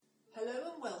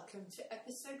welcome to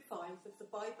episode 5 of the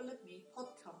Bible and Me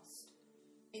podcast.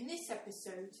 In this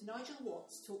episode, Nigel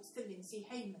Watts talks to Lindsay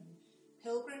Hamon,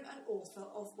 pilgrim and author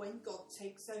of When God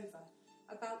Takes Over,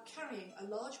 about carrying a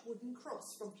large wooden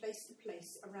cross from place to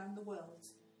place around the world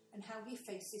and how he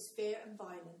faces fear and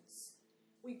violence.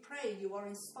 We pray you are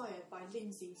inspired by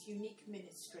Lindsay's unique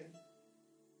ministry.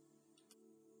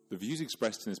 The views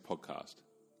expressed in this podcast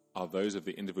are those of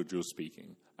the individual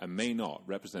speaking and may not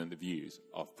represent the views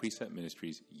of Precept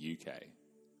Ministries UK.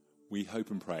 We hope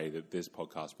and pray that this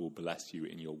podcast will bless you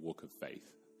in your walk of faith.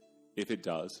 If it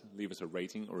does, leave us a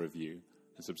rating or review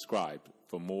and subscribe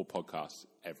for more podcasts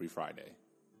every Friday.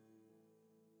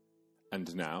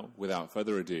 And now, without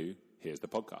further ado, here's the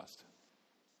podcast.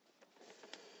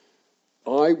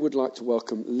 I would like to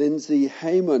welcome Lindsay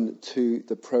Hamon to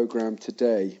the programme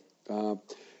today.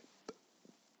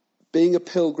 Being a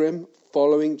pilgrim,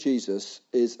 following Jesus,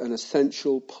 is an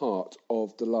essential part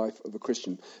of the life of a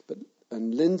Christian.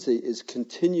 And Lindsay is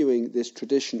continuing this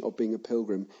tradition of being a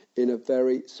pilgrim in a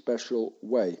very special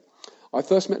way. I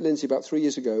first met Lindsay about 3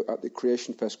 years ago at the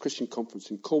Creation Fest Christian Conference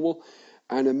in Cornwall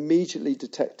and immediately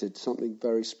detected something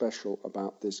very special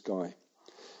about this guy.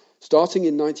 Starting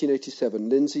in 1987,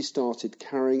 Lindsay started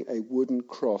carrying a wooden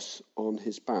cross on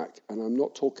his back. And I'm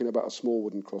not talking about a small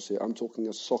wooden cross here. I'm talking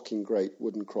a socking great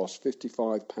wooden cross,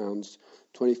 55 pounds,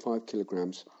 25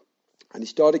 kilograms. And he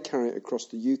started carrying it across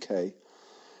the UK.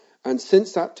 And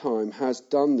since that time has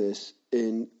done this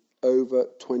in over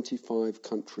 25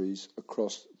 countries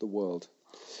across the world.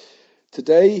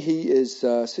 Today he is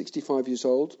 65 years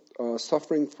old,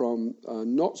 suffering from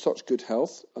not such good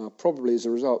health, probably as a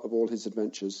result of all his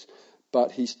adventures,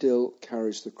 but he still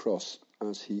carries the cross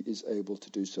as he is able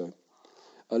to do so.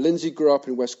 Lindsay grew up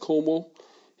in West Cornwall.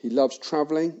 He loves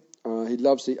travelling. He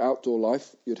loves the outdoor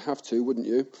life. You'd have to, wouldn't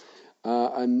you?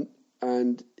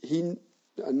 And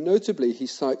notably, he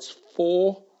cites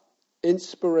 4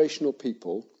 inspirational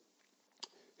people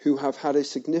who have had a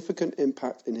significant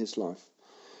impact in his life.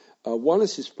 One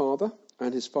is his father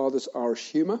and his father's Irish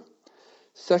humour.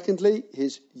 Secondly,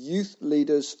 his youth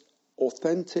leader's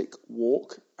authentic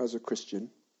walk as a Christian.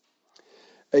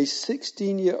 A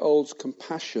 16-year-old's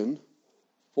compassion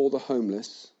for the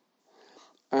homeless.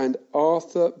 And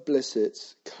Arthur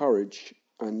Blissett's courage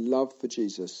and love for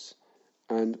Jesus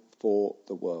and for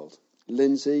the world.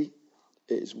 Lindsay,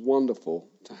 it is wonderful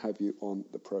to have you on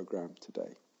the programme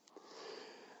today.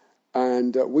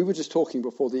 And we were just talking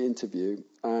before the interview,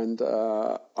 and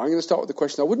I'm going to start with the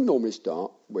question I wouldn't normally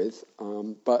start with,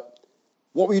 but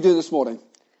what were you doing this morning?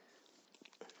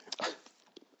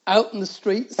 Out in the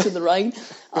streets in the rain.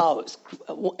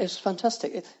 It's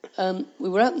fantastic. We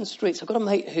were out in the streets. I've got a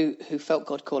mate who felt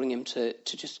God calling him to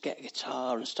just get a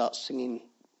guitar and start singing,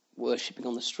 worshipping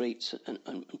on the streets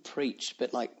and preach, a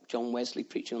bit like John Wesley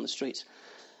preaching on the streets.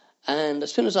 And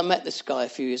as soon as I met this guy a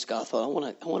few years ago, I thought,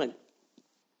 I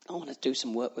want to do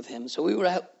some work with him. So we were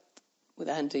out with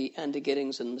Andy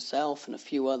Giddings and myself and a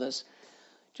few others,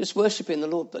 just worshipping the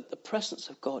Lord. But the presence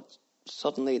of God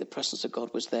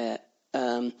was there.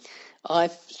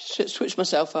 I've switched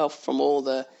myself off from all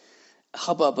the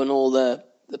hubbub and all the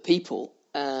people.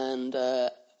 And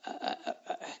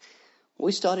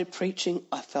we started preaching.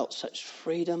 I felt such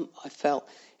freedom.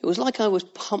 It was like I was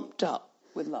pumped up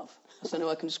with love. That's the only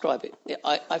way I can describe it.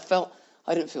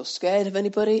 I didn't feel scared of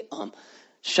anybody.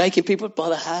 Shaking people by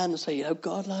the hand and say,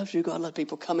 God loves you, God loves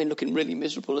people come in looking really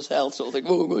miserable as hell, sort of think,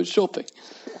 we're going shopping.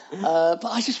 But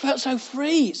I just felt so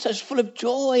free, so full of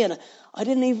joy, and I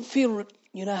didn't even feel,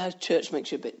 how church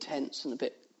makes you a bit tense and a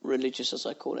bit religious, as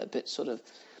I call it, a bit sort of,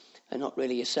 and not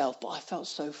really yourself, but I felt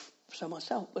so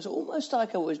myself. It was almost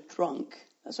like I was drunk,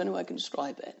 that's the only way I can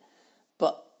describe it,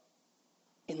 but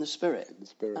in the spirit.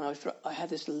 And I had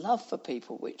this love for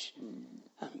people, which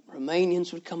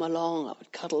Romanians would come along, I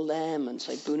would cuddle them and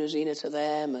say Bună ziua to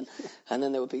them, and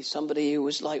then there would be somebody who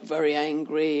was like very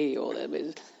angry,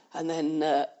 and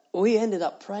then we ended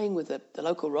up praying with the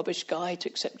local rubbish guy to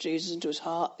accept Jesus into his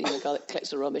heart, the guy that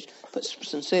collects the rubbish. But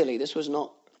sincerely,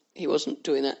 he wasn't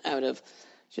doing that out of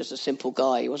just a simple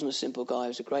guy. He wasn't a simple guy, he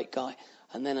was a great guy.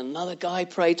 And then another guy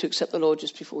prayed to accept the Lord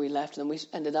just before we left. And then we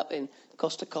ended up in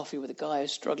Costa Coffee with a guy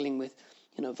who's struggling with,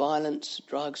 violence,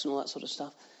 drugs and all that sort of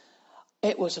stuff.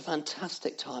 It was a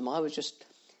fantastic time. I was just,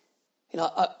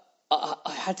 I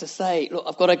had to say, look,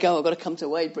 I've got to go. I've got to come to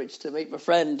Wadebridge to meet my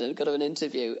friend and go to an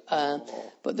interview.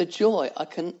 But the joy,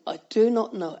 I do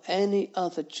not know any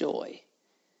other joy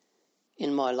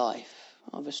in my life.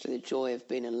 Obviously, the joy of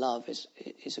being in love is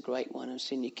a great one, and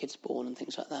seeing your kids born and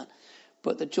things like that.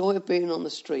 But the joy of being on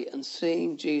the street and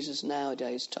seeing Jesus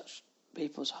nowadays touch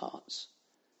people's hearts,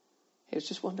 it was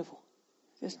just wonderful.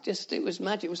 It was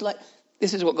magic. It was like,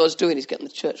 this is what God's doing. He's getting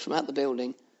the church from out the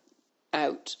building,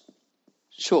 out,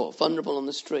 sure, vulnerable on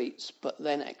the streets, but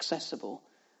then accessible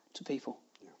to people.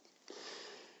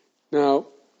 Now,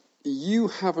 you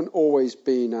haven't always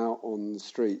been out on the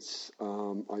streets,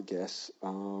 I guess.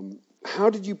 How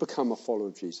did you become a follower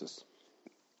of Jesus?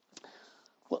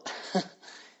 Well,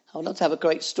 I would love to have a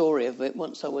great story of it.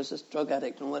 Once I was a drug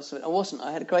addict and all that sort of it. I wasn't.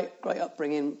 I had a great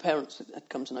upbringing. Parents had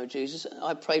come to know Jesus.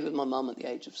 I prayed with my mum at the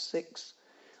age of 6.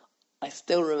 I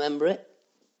still remember it.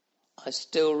 I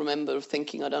still remember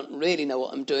thinking, I don't really know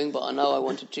what I'm doing, but I know I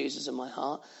wanted Jesus in my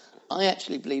heart. I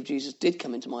actually believe Jesus did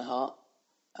come into my heart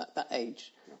at that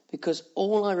age, because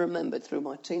all I remembered through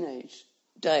my teenage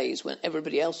days, when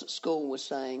everybody else at school was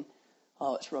saying,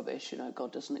 oh, it's rubbish,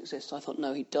 God doesn't exist, I thought,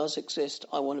 no, he does exist.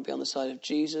 I want to be on the side of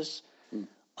Jesus.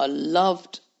 I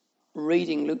loved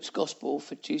reading Luke's Gospel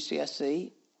for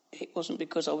GCSE. It wasn't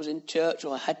because I was in church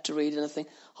or I had to read anything.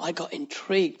 I got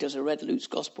intrigued as I read Luke's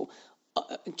Gospel,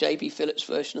 J.B. Phillips'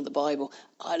 version of the Bible.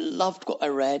 I loved what I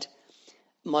read.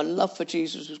 My love for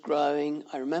Jesus was growing.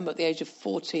 I remember at the age of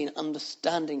 14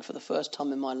 understanding for the first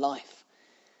time in my life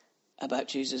about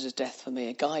Jesus' death for me.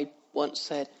 A guy once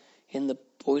said in the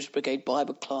Boys Brigade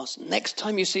Bible class, next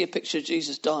time you see a picture of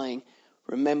Jesus dying,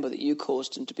 remember that you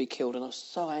caused him to be killed. And I was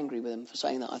so angry with him for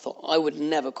saying that. I thought, I would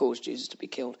never cause Jesus to be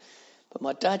killed. But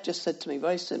my dad just said to me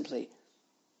very simply,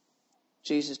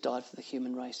 Jesus died for the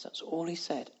human race. That's all he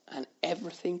said. And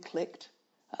everything clicked.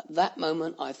 At that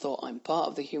moment, I thought, I'm part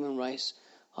of the human race.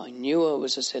 I knew I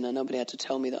was a sinner. Nobody had to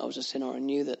tell me that I was a sinner. I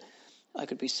knew that I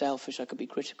could be selfish, I could be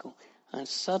critical. And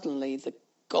suddenly the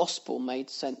gospel made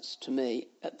sense to me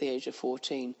at the age of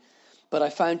 14. But I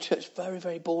found church very,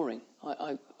 very boring.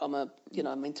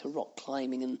 I'm into rock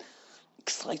climbing and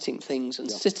exciting things,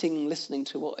 and sitting listening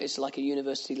to what is like a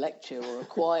university lecture or a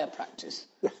choir practice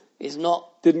is not...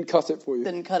 Didn't cut it for you?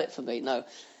 Didn't cut it for me, no.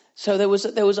 So there was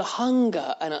a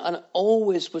hunger, and I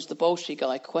always was the Bolshevik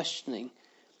guy questioning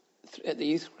at the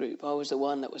youth group. I was the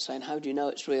one that was saying, how do you know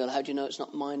it's real? How do you know it's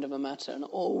not mind over matter? And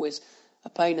always a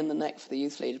pain in the neck for the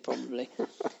youth leader, probably.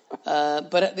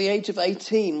 But at the age of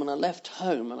 18, when I left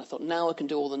home, and I thought, now I can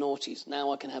do all the naughties.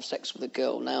 Now I can have sex with a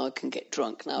girl. Now I can get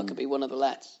drunk. Now I can be one of the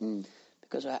lads.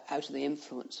 Because out of the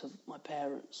influence of my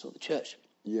parents or the church.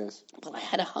 Yes. But I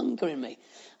had a hunger in me.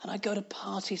 And I'd go to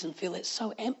parties and feel it's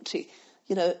so empty.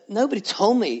 Nobody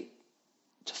told me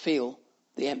to feel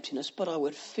the emptiness, but I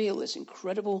would feel this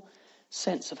incredible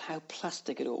sense of how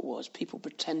plastic it all was. People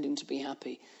pretending to be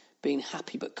happy, being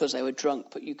happy because they were drunk,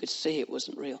 but you could see it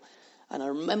wasn't real. And I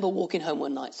remember walking home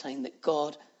one night saying that,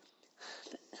 God,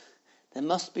 there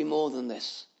must be more than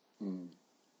this.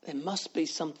 There must be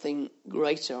something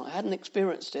greater. I hadn't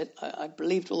experienced it. I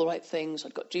believed all the right things.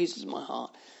 I'd got Jesus in my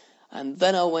heart. And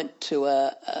then I went to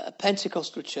a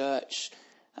Pentecostal church,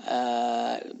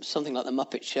 something like the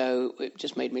Muppet Show. It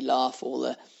just made me laugh, all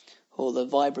the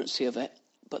vibrancy of it.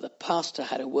 But the pastor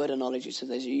had a word of knowledge. He said,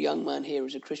 there's a young man here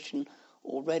who's a Christian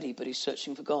already, but he's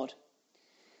searching for God.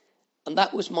 And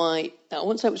that was I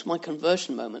wouldn't say it was my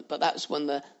conversion moment, but that's when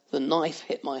the knife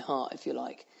hit my heart, if you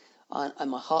like.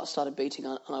 And my heart started beating,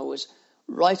 and I was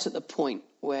right at the point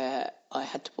where I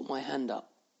had to put my hand up.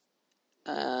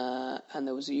 And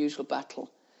there was a usual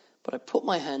battle. But I put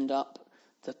my hand up.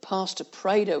 The pastor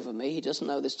prayed over me. He doesn't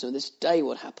know this to this day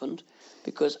what happened,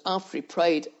 because after he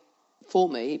prayed for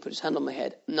me, he put his hand on my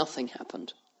head, nothing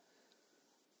happened.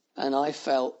 And I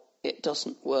felt, it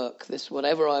doesn't work. This,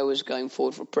 whatever I was going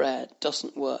forward for prayer,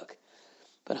 doesn't work.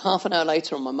 But half an hour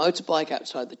later on my motorbike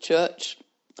outside the church,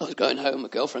 I was going home, my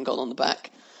girlfriend got on the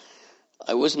back.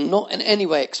 I was not in any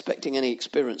way expecting any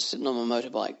experience sitting on my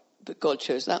motorbike, but God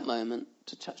chose that moment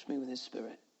to touch me with his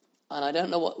Spirit. And I don't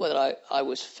know whether I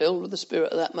was filled with the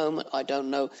Spirit at that moment. I don't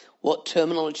know what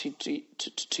terminology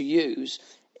to use.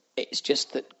 It's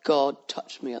just that God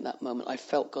touched me at that moment. I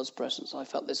felt God's presence. I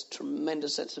felt this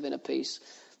tremendous sense of inner peace.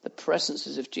 The presence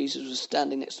as if Jesus was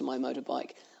standing next to my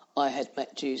motorbike. I had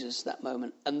met Jesus that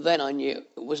moment. And then I knew it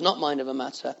was not mind over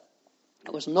matter.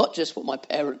 It was not just what my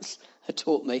parents had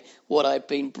taught me, what I'd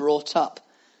been brought up,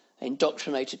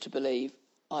 indoctrinated to believe.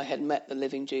 I had met the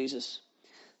living Jesus.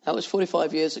 That was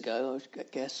 45 years ago, I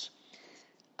guess.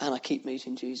 And I keep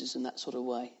meeting Jesus in that sort of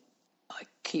way. I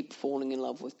keep falling in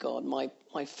love with God. My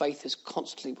faith is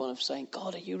constantly one of saying,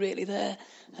 God, are you really there?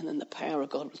 And then the power of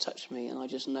God will touch me, and I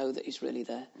just know that he's really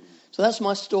there. So that's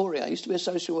my story. I used to be a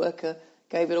social worker,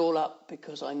 gave it all up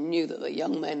because I knew that the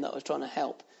young men that I was trying to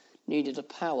help needed a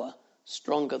power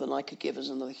stronger than I could give as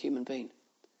another human being.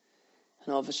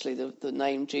 And obviously the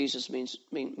name Jesus means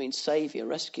saviour,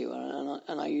 rescuer.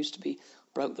 And I used to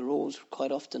broke the rules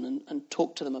quite often and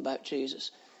talked to them about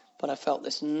Jesus. But I felt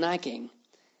this nagging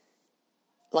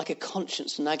like a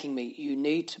conscience nagging me. You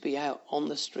need to be out on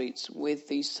the streets with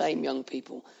these same young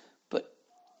people, but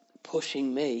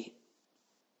pushing me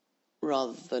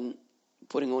rather than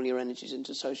putting all your energies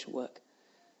into social work.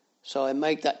 So I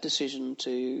made that decision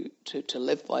to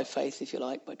live by faith, if you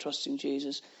like, by trusting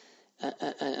Jesus,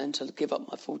 and to give up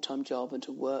my full-time job and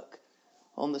to work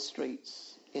on the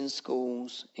streets, in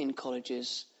schools, in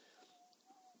colleges.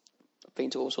 I've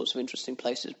been to all sorts of interesting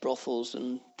places, brothels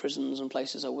and prisons and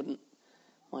places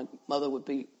my mother would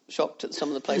be shocked at some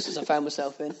of the places I found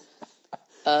myself in.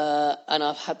 And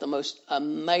I've had the most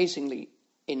amazingly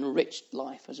enriched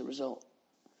life as a result.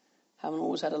 Haven't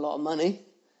always had a lot of money.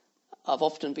 I've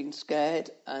often been scared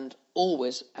and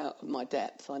always out of my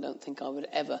depth. I don't think I would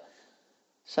ever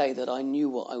say that I knew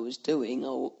what I was doing. I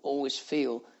always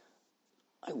feel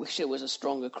I wish there was a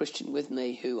stronger Christian with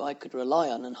me who I could rely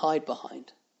on and hide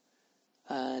behind.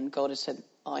 And God has said,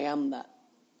 I am that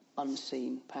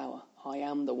unseen power. I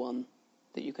am the one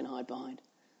that you can hide behind.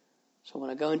 So when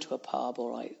I go into a pub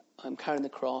or I'm carrying the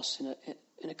cross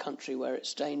in a country where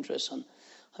it's dangerous and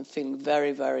I'm feeling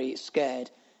very, very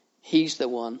scared, he's the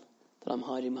one that I'm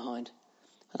hiding behind.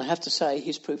 And I have to say,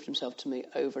 he's proved himself to me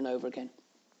over and over again.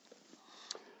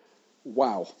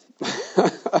 Wow.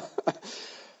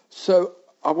 So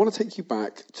I want to take you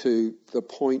back to the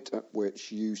point at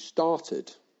which you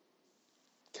started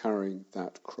carrying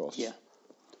that cross. Yeah.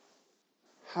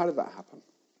 How did that happen?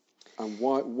 And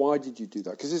why did you do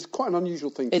that? Because it's quite an unusual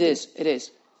thing to do. It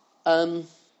is.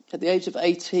 At the age of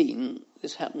 18,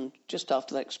 this happened just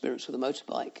after that experience with the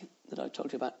motorbike that I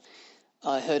told you about.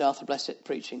 I heard Arthur Blessitt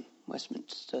preaching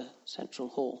Westminster Central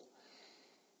Hall.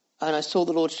 And I saw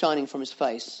the Lord shining from his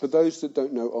face. For those that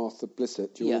don't know Arthur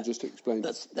Blessitt, do you want to just explain?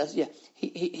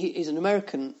 He's an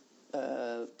American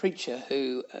preacher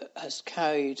who has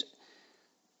carried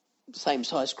the same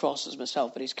size cross as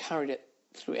myself, but he's carried it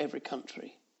through every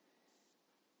country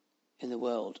in the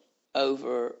world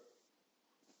over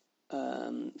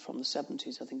from the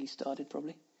 70s, I think he started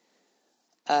probably.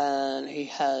 And he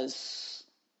has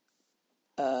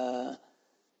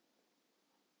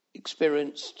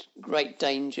experienced great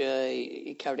danger.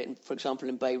 He carried it, for example,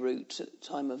 in Beirut at the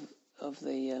time of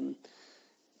the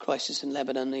crisis in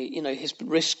Lebanon. He's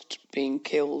risked being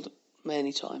killed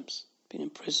many times, been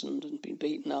imprisoned and been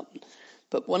beaten up.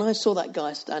 But when I saw that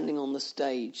guy standing on the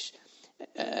stage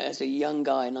as a young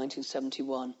guy in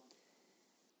 1971,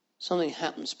 something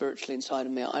happened spiritually inside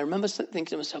of me. I remember thinking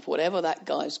to myself, whatever that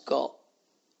guy's got,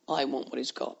 I want what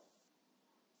he's got.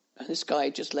 And this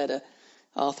guy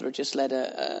Arthur had just led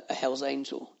a Hell's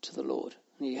Angel to the Lord.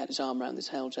 And he had his arm around this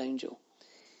Hell's Angel.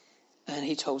 And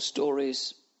he told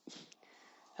stories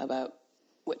about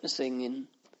witnessing in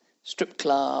strip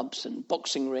clubs and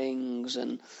boxing rings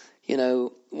and,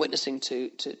 witnessing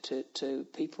to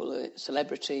people,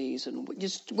 celebrities, and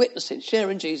just witnessing,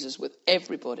 sharing Jesus with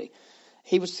everybody.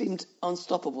 He seemed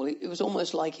unstoppable. It was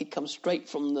almost like he'd come straight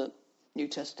from the New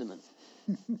Testament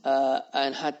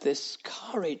and had this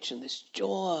courage and this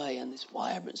joy and this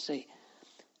vibrancy.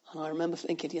 And I remember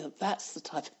thinking, that's the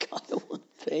type of guy I want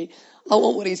to be. I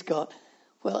want what he's got.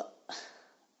 Well,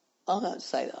 I don't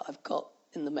say that I've got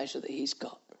in the measure that he's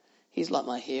got. He's like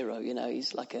my hero,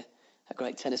 He's like a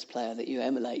great tennis player that you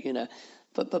emulate,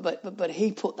 But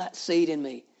he put that seed in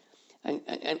me, and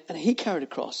he carried a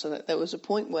cross. So there was a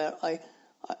point where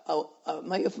a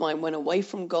mate of mine went away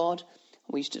from God.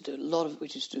 We used to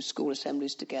do school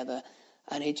assemblies together,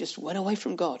 and he just went away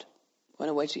from God, went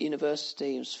away to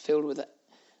university, and was filled with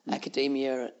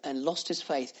academia, and lost his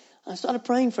faith. And I started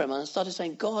praying for him, and I started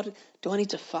saying, God, do I need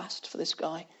to fast for this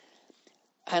guy?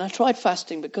 And I tried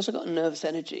fasting because I got a nervous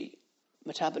energy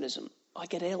metabolism. I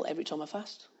get ill every time I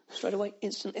fast. Straight away,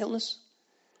 instant illness.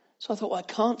 So I thought, I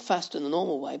can't fast in the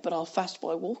normal way, but I'll fast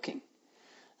by walking.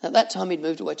 At that time, he'd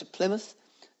moved away to Plymouth.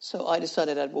 So I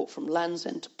decided I'd walk from Land's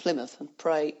End to Plymouth and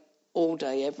pray all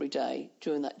day, every day,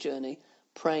 during that journey,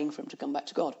 praying for him to come back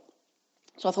to God.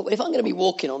 So I thought, well, if I'm going to be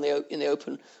walking in the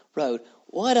open road,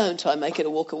 why don't I make it a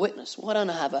walk of witness? Why don't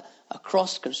I have a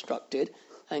cross constructed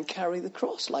and carry the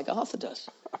cross like Arthur does?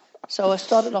 So I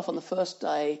started off on the first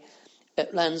day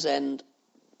at Land's End,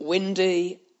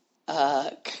 windy,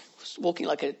 walking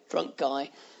like a drunk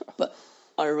guy. But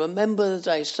I remember the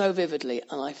day so vividly,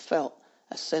 and I felt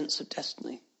a sense of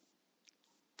destiny.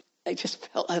 I just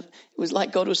felt, it was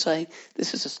like God was saying,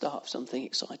 this is the start of something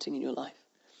exciting in your life.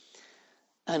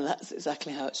 And that's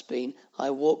exactly how it's been.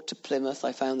 I walked to Plymouth.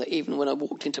 I found that even when I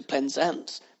walked into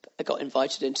Penzance, I got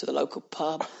invited into the local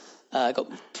pub. I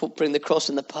got to bring the cross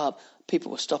in the pub.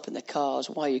 People were stopping their cars.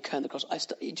 Why are you carrying the cross?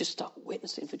 You just start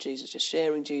witnessing for Jesus, just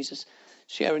sharing Jesus,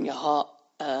 sharing your heart.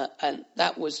 And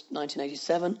that was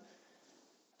 1987.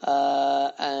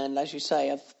 And as you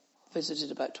say, I've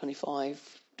visited about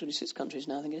 26 countries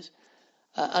now, I think it is.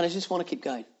 And I just want to keep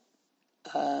going.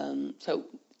 So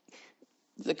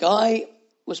the guy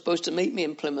was supposed to meet me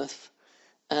in Plymouth,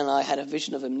 and I had a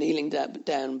vision of him kneeling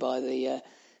down by the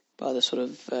sort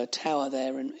of tower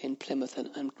there in Plymouth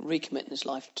and recommitting his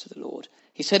life to the Lord.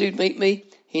 He said he'd meet me.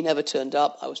 He never turned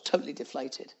up. I was totally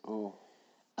deflated. Oh.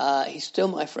 He's still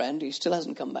my friend. He still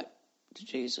hasn't come back to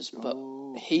Jesus, but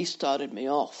he started me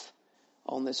off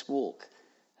on this walk.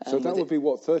 So that would be,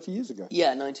 30 years ago?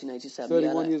 Yeah, 1987.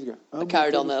 31 years ago. I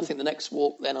carried on there. I think the next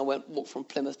walk, then I walked from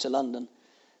Plymouth to London.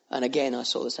 And again, I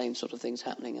saw the same sort of things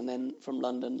happening. And then from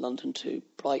London to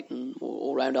Brighton,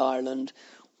 all around Ireland,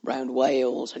 round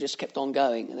Wales. I just kept on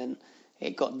going. And then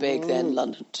it got big. Then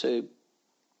London to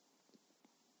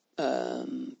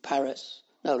Paris.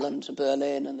 No, London to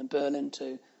Berlin. And then Berlin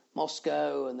to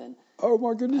Moscow. And then oh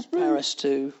my goodness me. Paris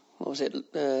to, what was it?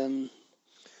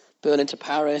 Berlin to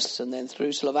Paris. And then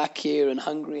through Slovakia and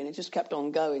Hungary. And it just kept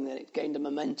on going. Then it gained a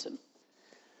momentum.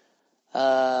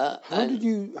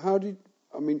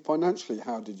 Financially,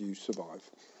 how did you survive?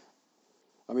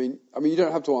 I mean, you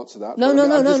don't have to answer that. No. I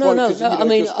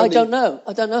mean, I don't know.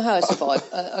 I don't know how I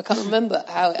survived. I can't remember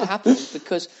how it happened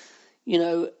because,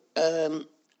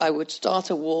 I would start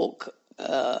a walk.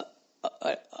 I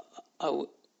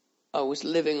was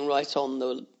living right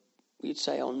on you'd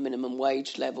say on minimum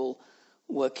wage level,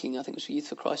 working. I think it was Youth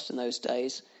for Christ in those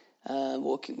days.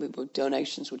 Working with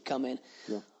donations would come in.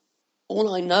 Yeah.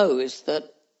 All I know is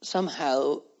that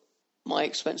somehow my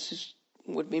expenses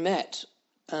would be met.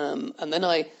 And then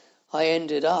I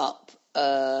ended up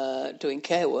doing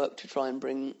care work to try and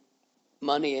bring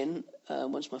money in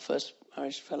once my first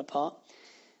marriage fell apart.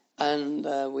 And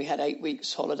we had 8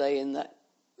 weeks holiday in that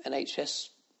NHS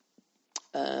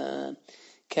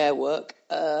care work.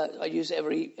 I use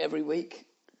every week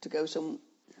to go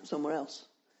somewhere else.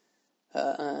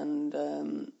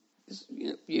 And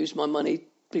use my money.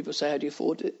 People say, how do you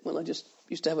afford it? Well, I just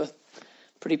used to have a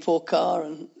pretty poor car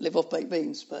and live off baked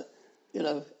beans. But,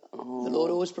 the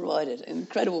Lord always provided in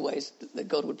incredible ways that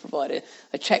God would provide.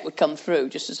 A cheque would come through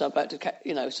just as I'm about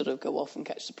to, sort of go off and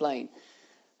catch the plane.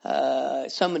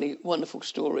 So many wonderful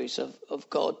stories of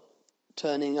God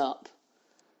turning up,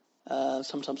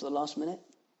 sometimes at the last minute.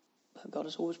 But God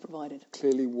has always provided.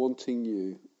 Clearly wanting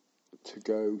you to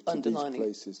go to these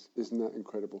places. Isn't that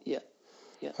incredible? Yeah.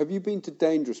 Yeah. Have you been to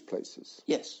dangerous places?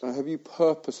 Yes. Have you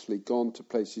purposely gone to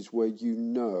places where you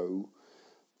know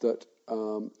that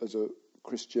as a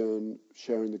Christian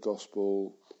sharing the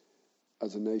gospel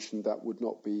as a nation that would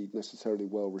not be necessarily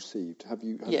well received? Have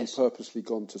you purposely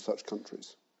gone to such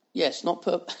countries? Yes, not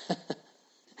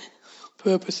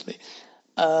purposely.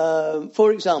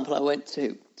 For example, I went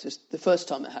to just the first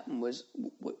time it happened was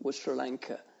Sri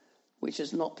Lanka, which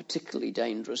is not particularly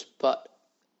dangerous, but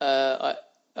I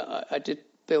did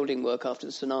building work after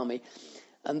the tsunami,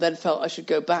 and then felt I should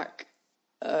go back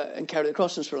and carry the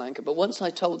cross in Sri Lanka. But once I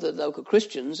told the local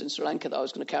Christians in Sri Lanka that I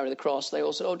was going to carry the cross, they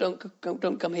all said, "Oh,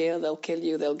 don't come here. They'll kill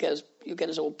you. You'll get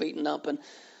us all beaten up."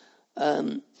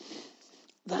 And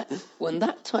when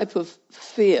that type of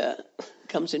fear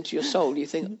comes into your soul, you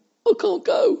think, I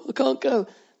can't go.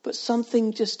 But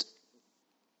something just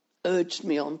urged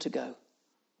me on to go.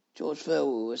 George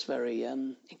Verwell was very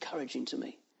encouraging to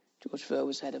me. George Verwell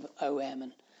was head of OM,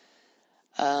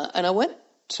 and I went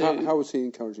to. How was he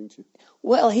encouraging to you?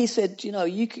 Well, he said, you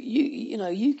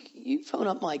phone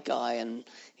up my guy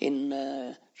in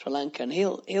Sri Lanka, and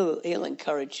he'll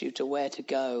encourage you to where to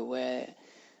go, where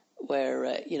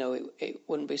it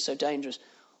wouldn't be so dangerous.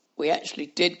 We actually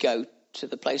did go to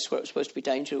the place where it was supposed to be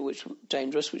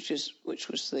dangerous, which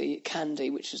was the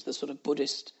Kandy, which is the sort of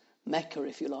Buddhist Mecca,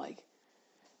 if you like.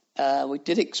 We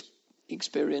did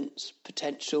experience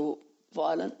potential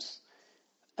violence,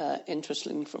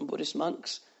 interestingly from Buddhist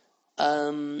monks.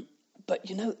 But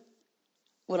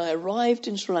when I arrived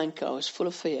in Sri Lanka, I was full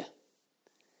of fear.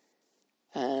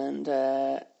 And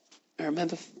I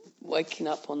remember waking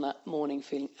up on that morning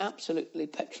feeling absolutely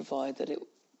petrified that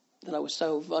I was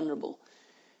so vulnerable.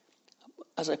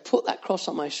 As I put that cross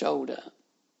on my shoulder,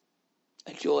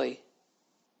 a joy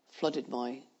flooded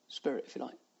my spirit, if you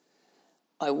like.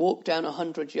 I walked down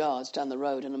 100 yards down the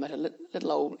road and I met a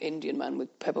little old Indian man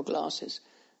with pebble glasses.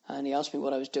 And he asked me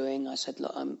what I was doing. I said,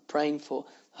 look, I'm praying for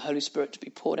the Holy Spirit to be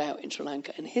poured out in Sri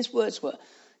Lanka. And his words were,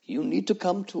 you need to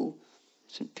come to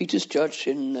St. Peter's Church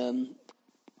in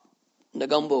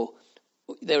Negombo.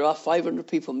 There are 500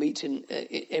 people meeting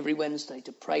every Wednesday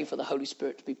to pray for the Holy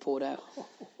Spirit to be poured out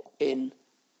in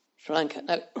Sri Lanka.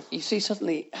 Now, you see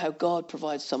suddenly how God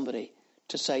provides somebody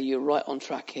to say you're right on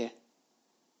track here.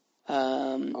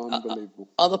 Unbelievable.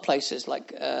 Other places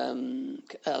like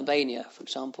Albania, for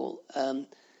example,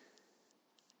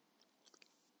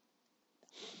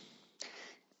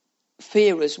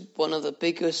 fear is one of the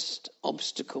biggest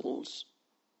obstacles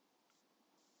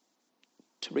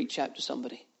to reach out to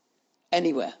somebody.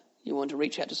 Anywhere you want to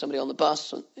reach out to somebody, on the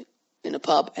bus, in a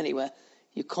pub, anywhere,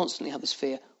 you constantly have this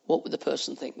fear. What would the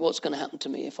person think? What's going to happen to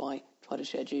me if I try to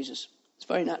share Jesus? It's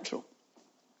very natural.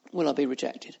 Will I be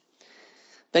rejected?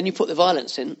 Then you put the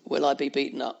violence in. Will I be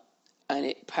beaten up? And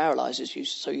it paralyzes you,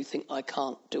 so you think, I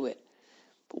can't do it.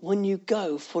 But when you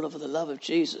go full of the love of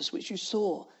Jesus, which you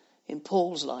saw in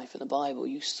Paul's life in the Bible,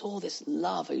 you saw this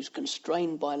love. He was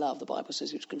constrained by love. The Bible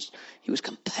says he was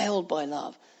compelled by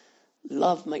love.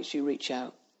 Love makes you reach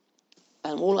out.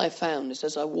 And all I found is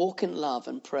as I walk in love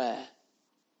and prayer,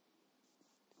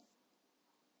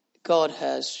 God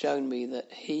has shown me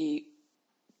that he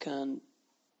can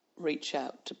reach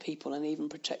out to people and even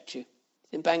protect you.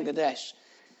 In Bangladesh,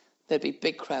 there'd be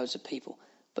big crowds of people.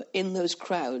 But in those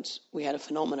crowds, we had a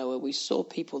phenomenon where we saw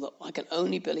people that I can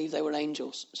only believe they were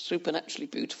angels, supernaturally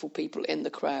beautiful people in the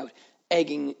crowd,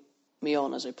 egging me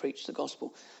on as I preached the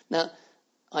gospel. Now,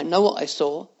 I know what I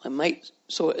saw. My mate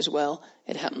saw it as well.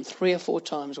 It happened 3 or 4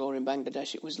 times while we were in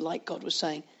Bangladesh. It was like God was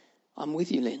saying, I'm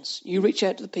with you, Linz. You reach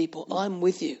out to the people. I'm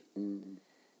with you.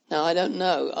 Now, I don't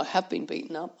know. I have been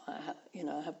beaten up. I have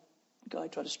a guy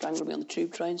tried to strangle me on the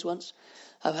tube trains once.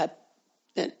 I've had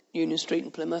at Union Street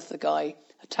in Plymouth, the guy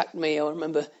attacked me. I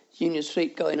remember Union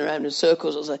Street going around in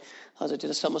circles as I did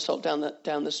a somersault down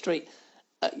the street.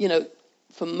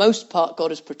 For most part,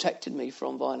 God has protected me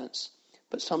from violence.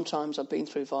 But sometimes I've been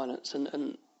through violence,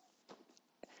 and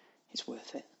it's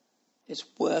worth it. It's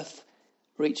worth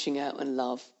reaching out and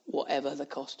love, whatever the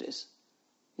cost is.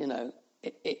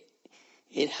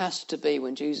 It has to be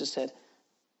when Jesus said,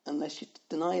 unless you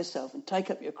deny yourself and take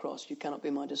up your cross, you cannot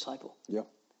be my disciple. Yeah.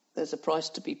 There's a price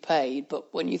to be paid,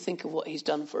 but when you think of what he's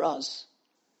done for us,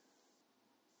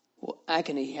 what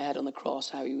agony he had on the cross,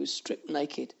 how he was stripped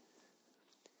naked,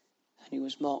 and he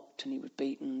was mocked and he was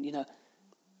beaten,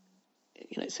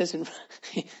 it says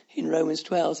in Romans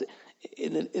 12,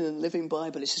 in the Living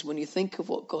Bible, it says, when you think of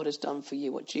what God has done for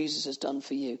you, what Jesus has done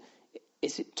for you,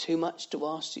 is it too much to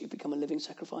ask that you become a living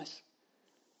sacrifice?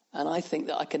 And I think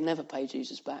that I can never pay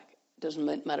Jesus back. It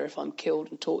doesn't matter if I'm killed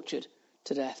and tortured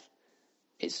to death.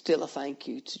 It's still a thank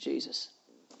you to Jesus.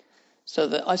 So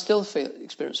that I still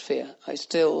experience fear. I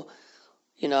still,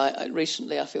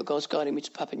 recently I feel God's guiding me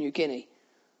to Papua New Guinea,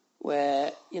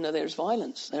 where, there's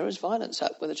violence. There is violence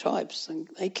out with the tribes, and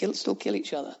they still kill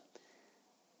each other.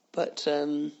 But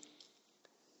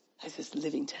as this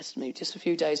living testimony, just a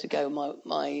few days ago,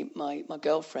 my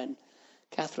girlfriend,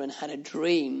 Catherine, had a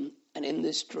dream, and in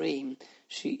this dream,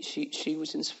 she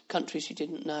was in a country she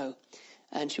didn't know,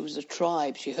 and she was a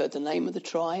tribe. She heard the name of the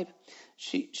tribe.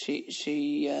 She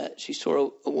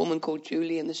saw a woman called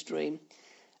Julie in this dream,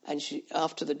 and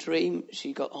after the dream,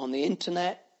 she got on the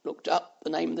internet, looked up the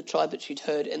name of the tribe that she'd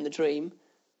heard in the dream,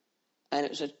 and it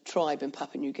was a tribe in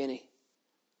Papua New Guinea.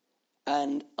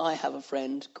 And I have a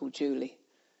friend called Julie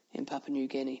in Papua New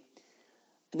Guinea.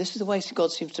 And this is the way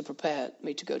God seems to prepare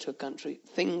me to go to a country.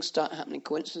 Things start happening,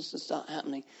 coincidences start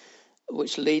happening,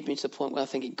 which lead me to the point where I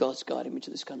think God's guiding me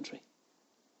to this country.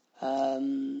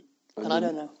 And I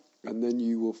don't know. And then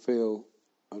you will feel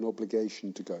an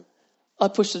obligation to go. I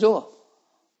pushed the door.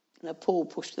 Paul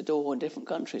pushed the door in different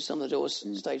countries. Some of the doors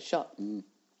stayed shut.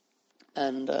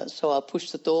 And so I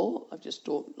pushed the door. I've just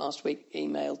last week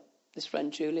emailed this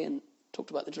friend Julie and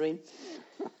talked about the dream.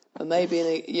 And maybe in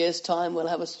a year's time we'll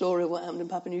have a story of what happened in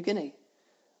Papua New Guinea.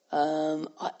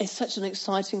 It's such an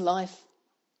exciting life.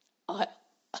 I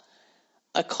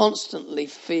constantly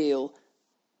feel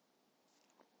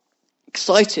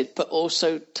excited, but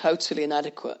also totally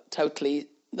inadequate. Totally,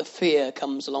 the fear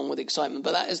comes along with excitement.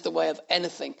 But that is the way of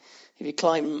anything. If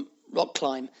you rock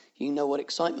climb, you know what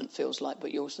excitement feels like,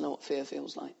 but you also know what fear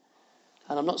feels like.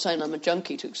 And I'm not saying I'm a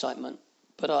junkie to excitement,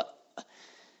 but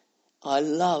I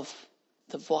love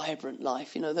the vibrant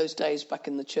life. Those days back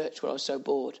in the church where I was so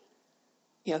bored.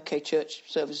 Church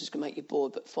services can make you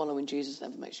bored, but following Jesus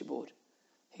never makes you bored.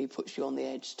 He puts you on the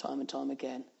edge time and time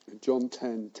again. John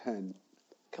 10:10.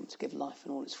 Come to give life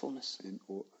in all its fullness. And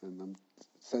I'm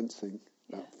sensing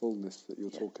that fullness that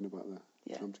you're talking about there.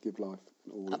 Yeah. Come to give life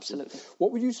in all its Absolutely. fullness.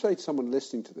 What would you say to someone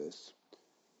listening to this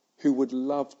who would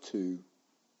love to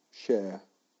share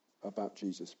about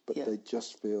Jesus, but they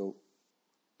just feel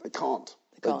they can't?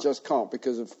 They just can't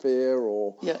because of fear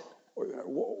or... Yeah.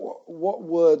 What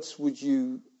words would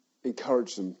you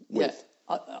encourage them with?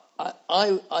 What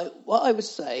I would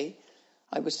say,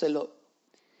 look,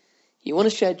 You want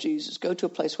to share Jesus, go to a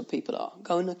place where people are.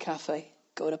 Go in a cafe,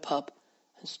 go in a pub,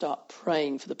 and start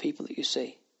praying for the people that you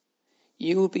see.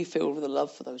 You will be filled with a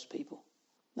love for those people.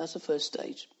 That's the first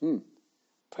stage.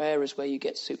 Prayer is where you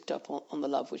get souped up on the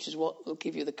love, which is what will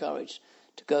give you the courage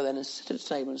to go then and sit at a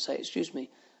table and say, excuse me,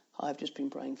 I've just been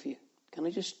praying for you. Can I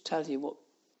just tell you what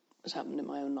has happened in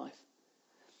my own life?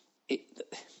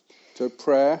 So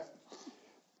prayer,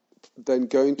 then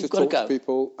going to talk to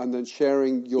people, and then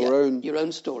sharing your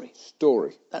own story.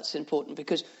 That's important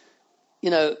because,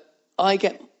 I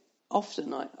get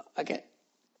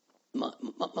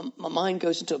my mind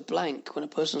goes into a blank when a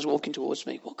person's walking towards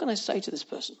me. What can I say to this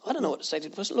person? I don't know what to say to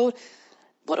the person. Lord,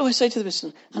 what do I say to the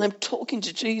person? And I'm talking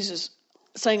to Jesus,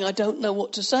 saying I don't know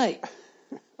what to say.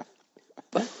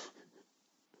 But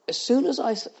as soon as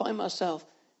I find myself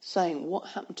saying what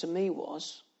happened to me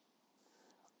was,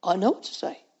 I know what to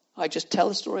say. I just tell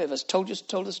the story of us. Told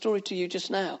the story to you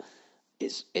just now.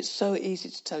 It's so easy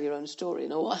to tell your own story.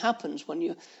 What happens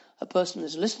when a person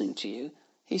is listening to you?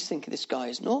 He's thinking this guy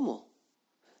is normal.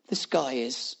 This guy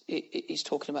he's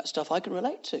talking about stuff I can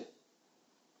relate to.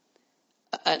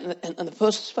 And the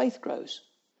person's faith grows.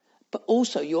 But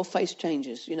also your face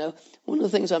changes. One of the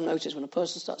things I've noticed when a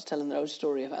person starts telling their own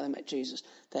story of how they met Jesus,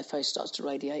 their face starts to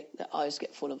radiate, their eyes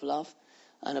get full of love.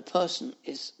 And a person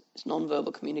it's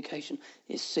non-verbal communication,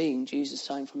 is seeing Jesus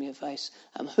shine from your face.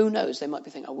 And who knows, they might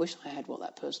be thinking, I wish I had what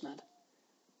that person had.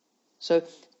 So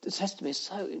the testimony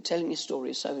telling your story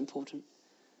is so important.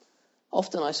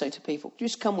 Often I say to people,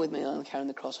 just come with me and I'm carrying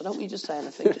the cross. I don't want you to say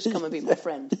anything, just come and be my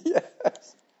friend.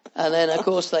 Yes. And then, of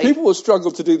course, people will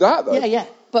struggle to do that, though. Yeah.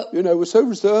 But we're so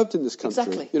reserved in this country.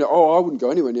 Exactly. I wouldn't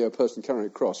go anywhere near a person carrying a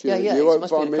cross. You won't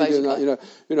find me doing that.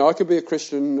 I can be a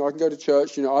Christian. I can go to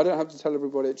church. I don't have to tell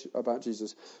everybody about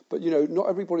Jesus. But not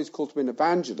everybody's called to be an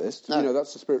evangelist. No.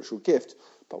 That's a spiritual gift.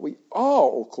 But we are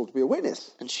all called to be a witness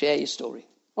and share your story,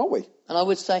 aren't we? And I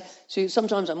would say,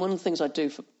 sometimes, and one of the things I do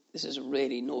this is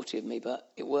really naughty of me, but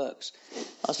it works.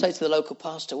 I'll say to the local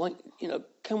pastor,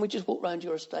 can we just walk round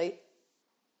your estate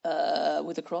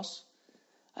with a cross?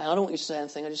 And I don't want you to say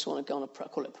anything. I just want to go on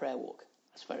call it a prayer walk.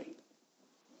 That's very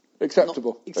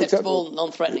acceptable,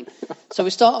 non-threatening. So we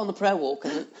start on the prayer walk,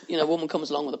 and a woman comes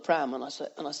along with a pram, and I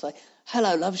say,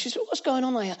 hello, love. She said, what's going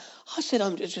on here? I said,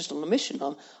 I'm just on a mission.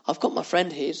 I've got my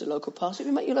friend here, he's a local pastor. Have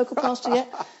you met your local pastor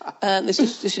yet? And this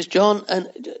is John. And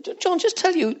John, just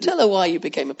tell her why you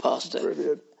became a pastor.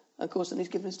 Brilliant. And of course, then he's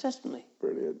given his testimony.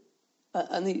 Brilliant.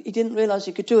 And he didn't realise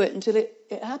he could do it until it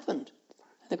happened.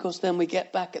 And of course, then we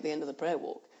get back at the end of the prayer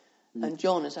walk, and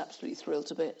John is absolutely thrilled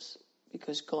to bits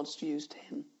because God's used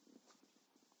him.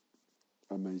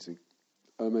 Amazing.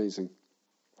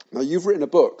 Now, you've written a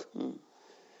book.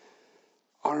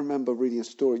 I remember reading a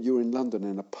story. You were in London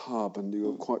in a pub and you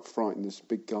were quite frightened. This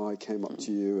big guy came up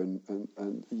to you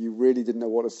and you really didn't know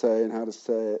what to say and how to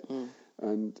say it.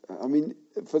 And,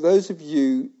 for those of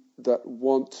you that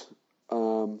want...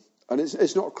 and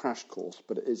it's not a crash course,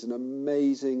 but it is an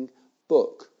amazing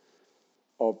book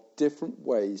of different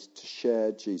ways to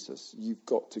share Jesus. You've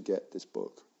got to get this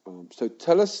book. So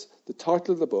tell us the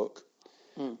title of the book.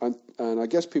 And I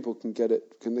guess people can get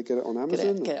it. Can they get it on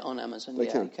Amazon? Get it on Amazon. They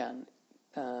you can.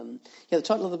 The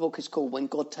title of the book is called When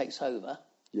God Takes Over.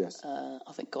 Yes.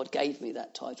 I think God gave me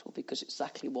that title because it's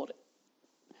exactly what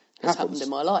has happened in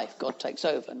my life. God takes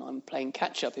over, and I'm playing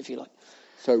catch up, if you like.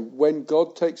 So When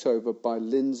God Takes Over by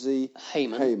Lindsay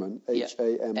Hamon, Hamon,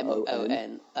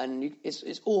 and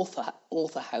it's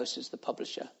Author House is the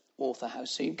publisher. Author House,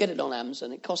 so you get it on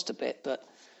Amazon. It costs a bit, but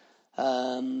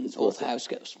Author House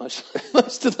gets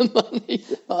most of the money.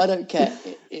 But I don't care.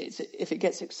 If it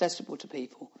gets accessible to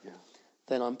people,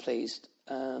 then I'm pleased.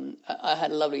 I had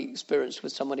a lovely experience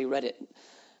with somebody who read it,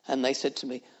 and they said to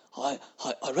me, I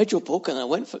read your book and I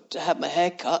went to have my hair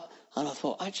cut, and I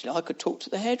thought, actually, I could talk to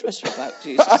the hairdresser about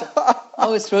Jesus. I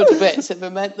was thrilled to bits. If it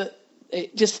meant that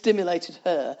it just stimulated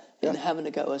her in having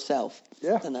a go herself,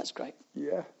 then that's great.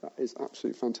 Yeah, that is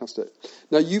absolutely fantastic.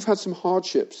 Now, you've had some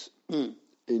hardships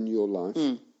in your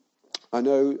life. I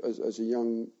know as a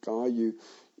young guy,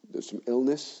 there's some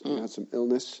illness, you had some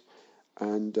illness,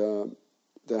 and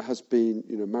there has been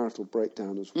marital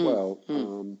breakdown as well.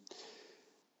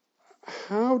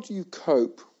 How do you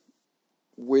cope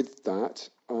with that?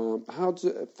 How does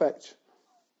it affect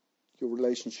your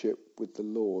relationship with the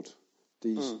Lord,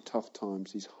 these tough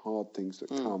times, these hard things that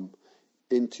come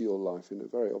into your life in a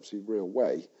very obviously real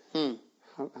way?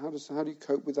 How do you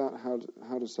cope with that?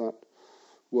 How does that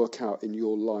work out in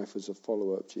your life as a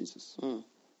follower of Jesus?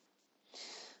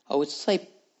 I would say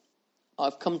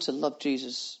I've come to love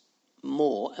Jesus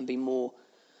more and be more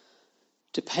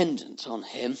dependent on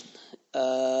him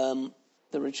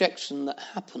the rejection that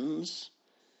happens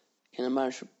in a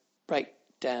marriage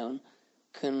breakdown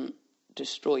can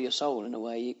destroy your soul in a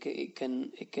way. It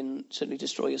can certainly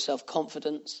destroy your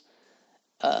self-confidence,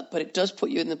 but it does put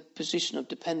you in the position of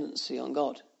dependency on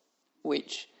God, where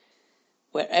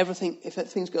if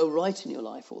things go right in your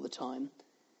life all the time,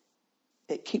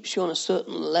 it keeps you on a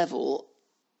certain level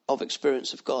of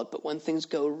experience of God. But when things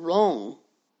go wrong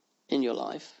in your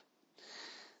life,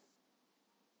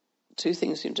 two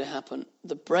things seem to happen.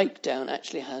 The breakdown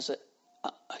actually has a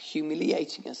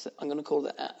humiliating, I'm going to call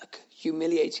that a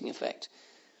humiliating effect,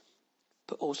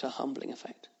 but also a humbling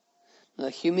effect. Now,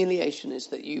 the humiliation is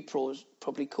that you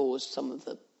probably caused some of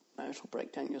the marital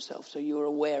breakdown yourself, so you're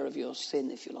aware of your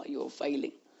sin, if you like, you're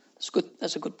failing. That's good.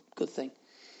 That's a good thing.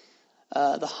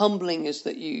 The humbling is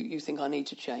that you think, I need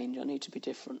to change, I need to be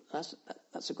different.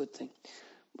 That's a good thing.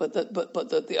 But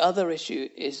the other issue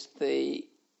is the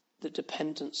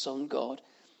dependence on God.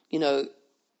 You know,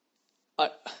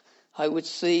 I would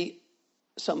see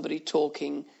somebody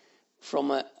talking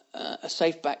from a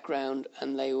safe background,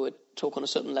 and they would talk on a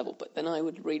certain level. But then I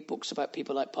would read books about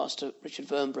people like Pastor Richard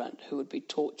Wurmbrand, who would be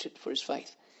tortured for his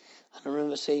faith. And I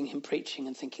remember seeing him preaching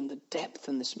and thinking the depth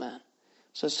in this man.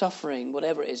 So suffering,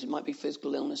 whatever it is, it might be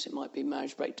physical illness, it might be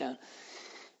marriage breakdown,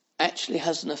 actually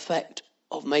has an effect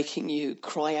of making you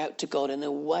cry out to God in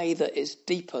a way that is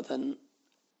deeper than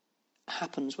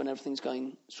happens when everything's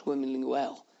going swimmingly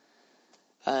well.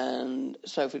 And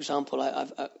so, for example,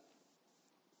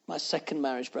 my second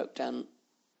marriage broke down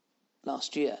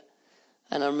last year,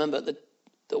 and I remember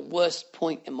the worst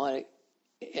point in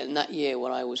that year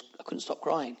where I couldn't stop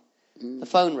crying. The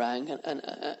phone rang, and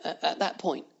at that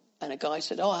point, and a guy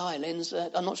said, "Oh, hi, Lindsay.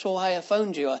 I'm not sure why I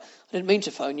phoned you. I didn't mean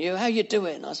to phone you. How you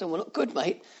doing?" I said, "Well, not good,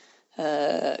 mate.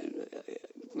 My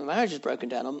marriage is broken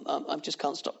down. I just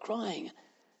can't stop crying."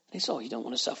 And he said, "Oh, you don't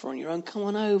want to suffer on your own. Come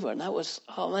on over." And that was,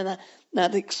 now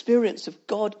the experience of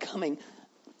God coming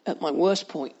at my worst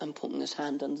point and putting his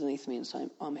hand underneath me and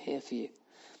saying, "I'm here for you."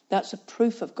 That's a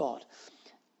proof of God.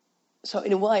 So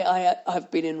in a way, I've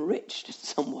been enriched in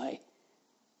some way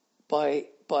by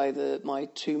my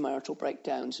two marital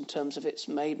breakdowns, in terms of it's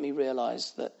made me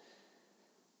realise that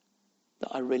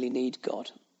I really need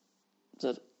God.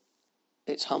 That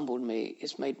it's humbled me.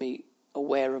 It's made me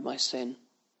aware of my sin.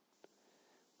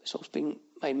 It's also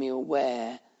made me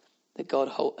aware that God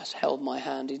has held my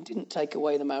hand. He didn't take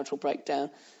away the marital breakdown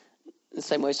in the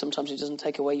same way sometimes he doesn't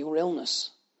take away your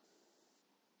illness.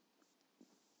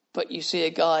 But you see a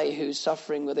guy who's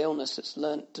suffering with illness that's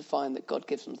learnt to find that God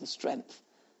gives him the strength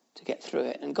to get through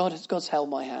it. And God's held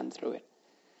my hand through it.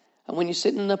 And when you're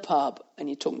sitting in a pub and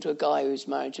you're talking to a guy whose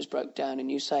marriage has broke down,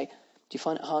 and you say, "Do you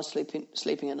find it hard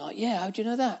sleeping at night?" "Yeah, how do you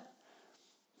know that?"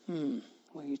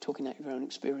 Well, you're talking out your own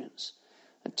experience.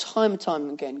 And time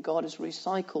again, God has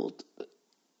recycled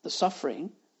the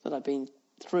suffering that I've been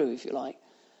through, if you like,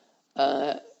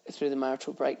 through the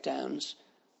marital breakdowns,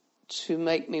 to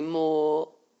make me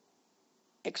more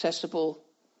accessible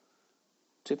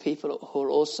to people who are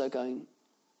also going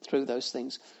through those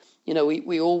things. You know,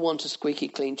 we all want a squeaky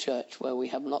clean church where we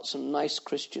have lots of nice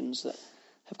Christians that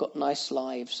have got nice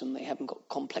lives and they haven't got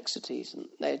complexities and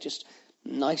they're just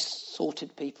nice,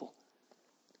 sorted people.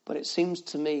 But it seems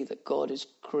to me that God is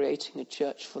creating a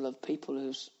church full of people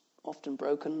who's often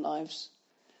broken lives,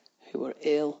 who are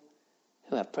ill,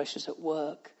 who have pressures at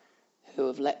work, who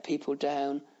have let people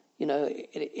down. You know,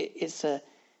 it's a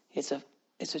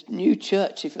new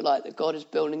church, if you like, that God is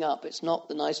building up. It's not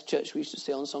the nice church we used to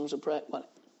see on Songs of Praise. Well,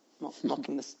 not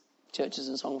knocking the churches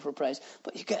in Song for Praise,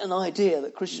 but you get an idea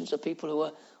that Christians are people who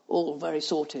are all very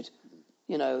sorted.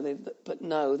 You know, but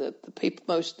no, the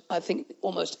people, I think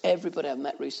almost everybody I've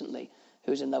met recently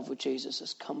who's in love with Jesus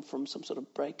has come from some sort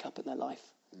of breakup in their life.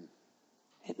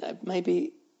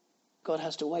 Maybe God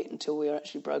has to wait until we are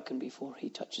actually broken before he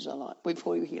touches our life,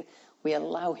 before we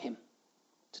allow him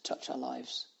to touch our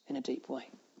lives in a deep way.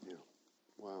 Yeah.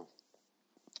 Wow.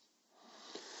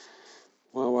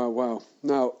 Wow.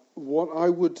 Now, what I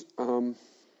would,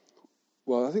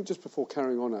 I think just before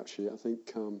carrying on, actually, I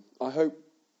think, I hope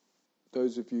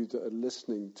those of you that are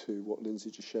listening to what Lindsay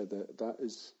just shared there, that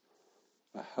is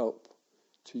a help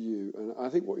to you. And I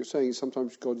think what you're saying is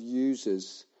sometimes God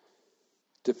uses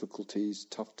difficulties,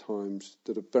 tough times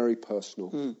that are very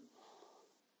personal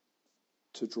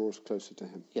to draw us closer to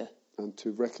him. Yeah. And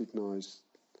to recognise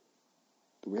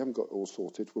that we haven't got it all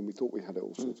sorted when we thought we had it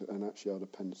all sorted, and actually our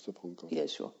dependence upon God. Yeah,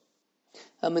 sure.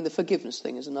 I mean, the forgiveness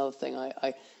thing is another thing.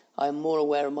 I'm more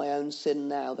aware of my own sin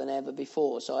now than ever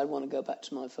before, so I want to go back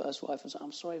to my first wife and say,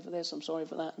 "I'm sorry for this, I'm sorry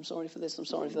for that, I'm sorry for this, I'm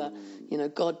sorry for that." You know,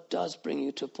 God does bring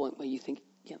you to a point where you think,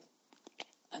 yeah.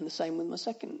 And the same with my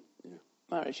second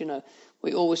marriage.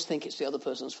 We always think it's the other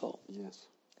person's fault. Yes.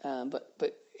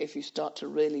 But if you start to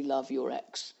really love your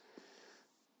ex,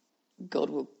 God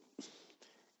will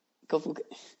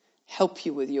help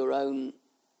you with your own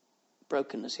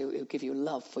brokenness. He'll give you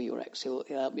love for your ex. He'll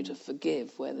help you to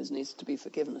forgive where there needs to be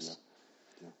forgiveness.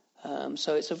 Yeah.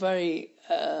 So it's a very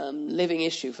living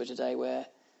issue for today, where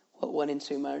 1 in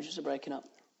 2 marriages are breaking up.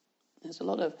 There's a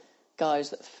lot of guys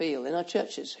that feel in our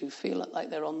churches who feel like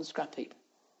they're on the scrap heap,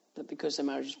 that because their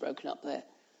marriage is broken up,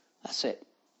 that's it.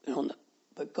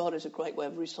 But God is a great way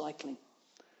of recycling,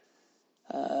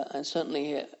 and certainly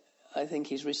here, I think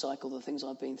He's recycled the things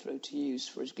I've been through to use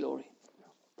for His glory. Yeah,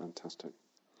 fantastic.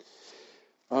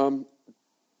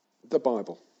 The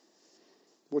Bible.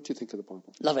 What do you think of the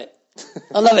Bible? Love it.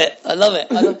 I love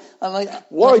it.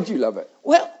 Why do you love it?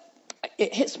 Well,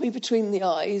 it hits me between the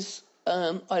eyes.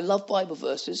 I love Bible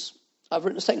verses. I've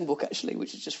written a second book, actually,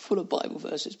 which is just full of Bible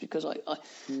verses, because What's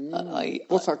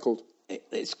that called?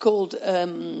 It's called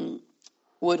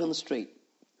Word on the Street.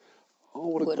 Oh,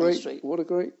 what a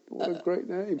great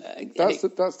name! That's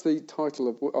the title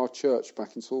of our church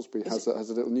back in Salisbury. Has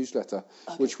a little newsletter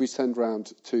which we send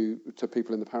round to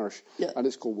people in the parish, and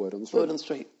it's called Word on the Street. Word on the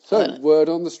Street. So, Word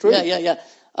on the Street. Yeah.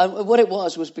 What it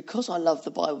was because I loved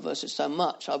the Bible verses so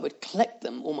much, I would collect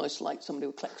them almost like somebody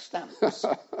would collect stamps.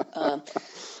 And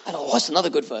what's another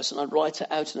good verse? And I'd write it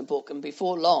out in a book. And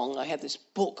before long, I had this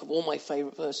book of all my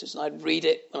favourite verses, and I'd read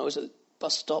it when I was at the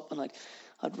bus stop, and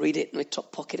I'd read it in my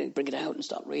top pocket and bring it out and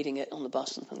start reading it on the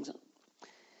bus and things.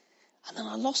 And then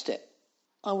I lost it.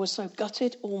 I was so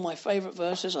gutted. All my favourite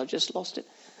verses, I just lost it.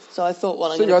 So I thought,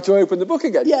 well, you had to open the book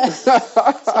again. Yeah. So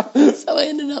I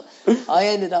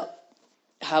ended up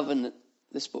having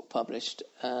this book published,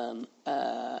 and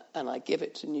I give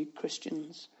it to new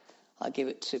Christians. I give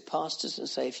it to pastors and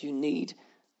say, if you need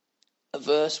a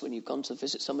verse when you've gone to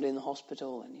visit somebody in the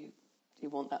hospital and you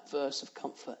want that verse of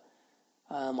comfort,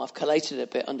 I've collated it a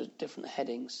bit under different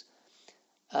headings,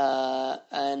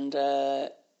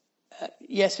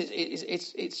 yes,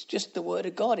 it's just the Word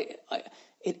of God.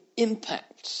 It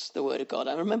impacts the Word of God.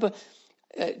 I remember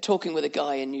talking with a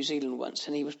guy in New Zealand once,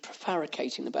 and he was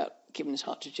prevaricating about giving his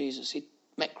heart to Jesus. He'd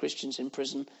met Christians in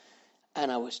prison, and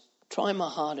I was trying my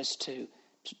hardest to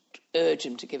urge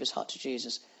him to give his heart to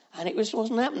Jesus, and it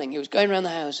wasn't happening. He was going around the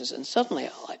houses, and suddenly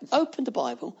I opened the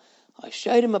Bible, I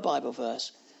showed him a Bible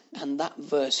verse, and that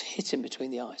verse hit him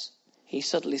between the eyes. He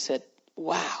suddenly said,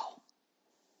 wow.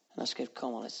 And I said,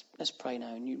 come on, let's pray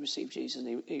now. And you receive Jesus.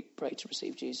 And he prayed to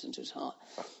receive Jesus into his heart.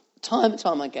 Time and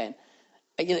time again.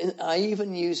 I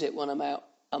even use it when I'm out.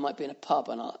 I might be in a pub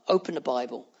and I'll open the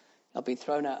Bible. I've been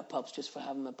thrown out of pubs just for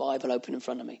having my Bible open in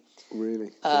front of me.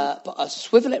 Really? But I'll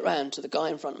swivel it round to the guy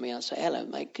in front of me and I'll say, hello,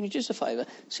 mate, can you do us a favour?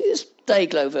 See this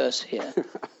Dayglow verse here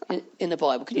in the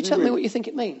Bible. Can you tell me what you think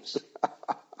it means?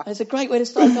 It's a great way to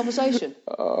start a conversation.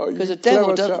 Because the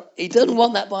devil doesn't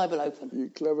want that Bible open.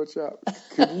 You clever chap.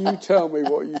 Can you tell me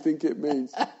what you think it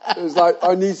means? It's like,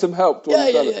 I need some help to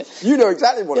understand it. You know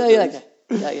exactly what it means.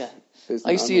 Yeah.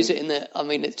 I used to use it in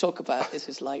they talk about this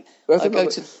is like, I go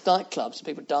to nightclubs and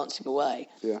people are dancing away.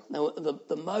 Yeah. Now,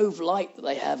 the mauve light that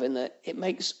they have in there, it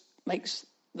makes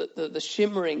the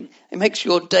shimmering, it makes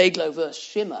your Dayglow verse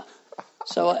shimmer.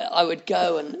 So I would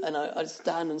go and I'd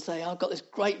stand and say, I've got this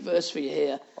great verse for you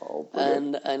here. Oh,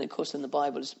 and of course in the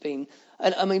Bible it's been...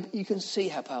 And I mean, you can see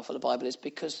how powerful the Bible is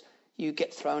because you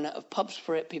get thrown out of pubs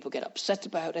for it. People get upset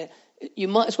about it. You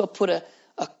might as well put a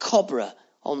cobra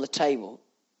on the table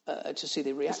to see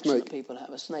the reaction that people have.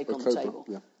 A snake on the table.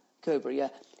 Yeah. Cobra, yeah.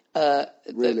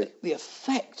 Really? The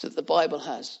effect that the Bible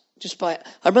has. Just by...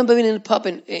 I remember being in a pub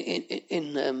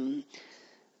in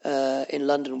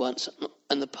London once,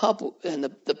 and the pub, and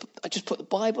I just put the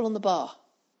Bible on the bar,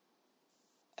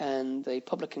 and the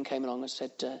publican came along and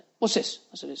said, "What's this?"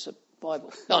 I said, "It's a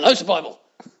Bible." "No, it's a Bible."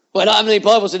 "Well, I don't have any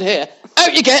Bibles in here."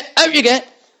 Out you get!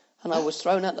 And I was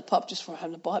thrown out the pub just for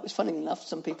having a Bible. It's funny enough,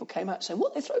 some people came out saying,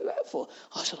 "What they throw you out for?"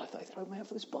 I said, "They throw me out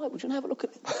for this Bible. Do you want to have a look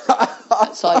at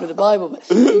that side of the Bible?" But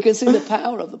you can see the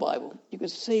power of the Bible. You can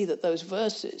see that those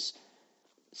verses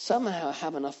somehow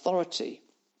have an authority.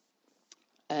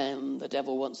 And the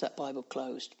devil wants that Bible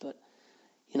closed. But,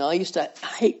 I used to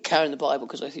hate carrying the Bible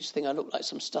because I used to think I looked like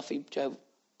some stuffy Jehovah.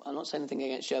 I'm not saying anything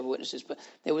against Jehovah's Witnesses, but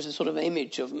there was a sort of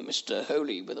image of Mr.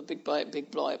 Holy with a big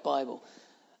Bible.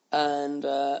 And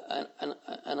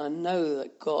I know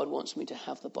that God wants me to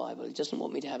have the Bible. He doesn't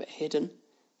want me to have it hidden.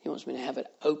 He wants me to have it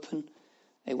open.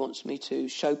 He wants me to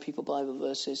show people Bible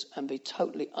verses and be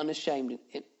totally unashamed,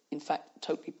 in fact,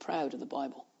 totally proud of the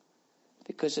Bible.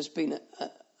 Because there's been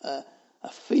a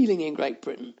feeling in Great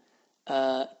Britain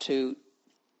to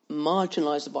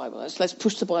marginalise the Bible. Let's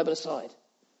push the Bible aside.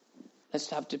 Let's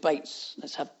have debates.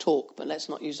 Let's have talk, but let's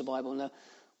not use the Bible. No,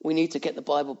 we need to get the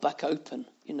Bible back open,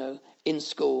 in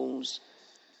schools,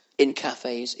 in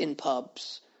cafes, in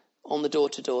pubs, on the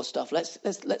door-to-door stuff.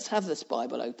 Let's have this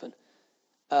Bible open,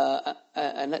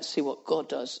 and let's see what God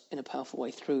does in a powerful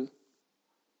way through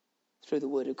the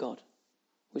Word of God,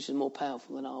 which is more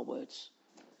powerful than our words.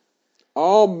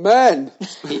 Amen.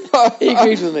 He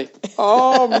agrees with me.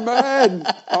 Amen.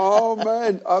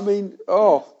 Amen. I mean,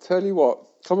 tell you what,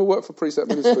 come and work for Precept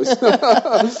Ministries.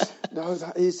 No,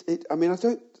 that is it. I mean,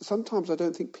 sometimes I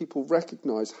don't think people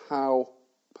recognise how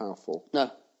powerful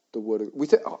the Word of, we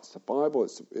think, it's the Bible,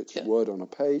 it's word on a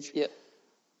page. Yeah.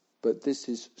 But this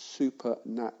is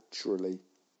supernaturally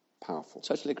powerful.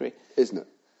 Totally agree. Isn't it?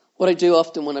 What I do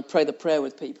often when I pray the prayer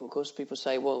with people, of course, people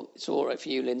say, well, it's all right for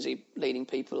you, Lindsay, leading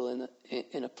people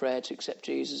in a prayer to accept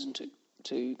Jesus and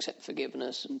to accept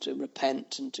forgiveness and to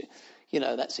repent and to,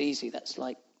 that's easy. That's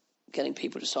like getting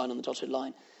people to sign on the dotted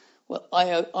line. Well,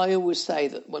 I always say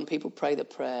that when people pray the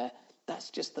prayer,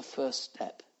 that's just the first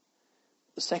step.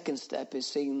 The second step is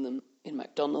seeing them in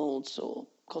McDonald's or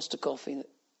Costa Coffee in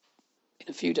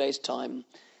a few days' time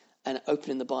and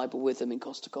opening the Bible with them in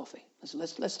Costa Coffee. So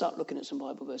let's start looking at some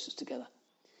Bible verses together.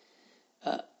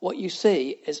 What you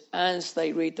see is as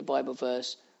they read the Bible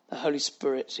verse, the Holy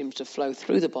Spirit seems to flow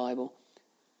through the Bible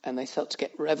and they start to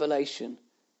get revelation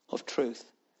of truth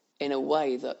in a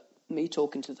way that me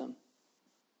talking to them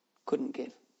couldn't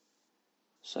give.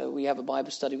 So we have a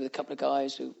Bible study with a couple of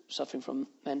guys who are suffering from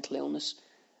mental illness.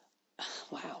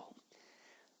 Wow.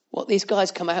 What these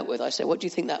guys come out with, I say, what do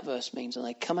you think that verse means? And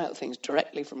they come out with things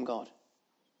directly from God.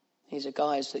 These are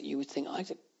guys that you would think, I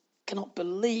cannot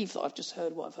believe that I've just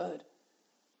heard what I've heard.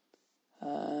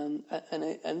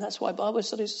 And that's why Bible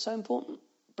studies are so important.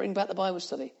 Bring back the Bible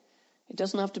study. It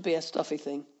doesn't have to be a stuffy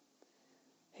thing.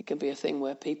 It can be a thing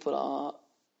where people are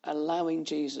allowing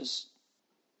Jesus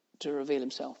to reveal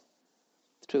himself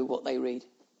through what they read.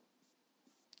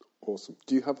 Awesome.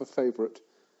 Do you have a favourite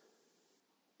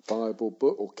Bible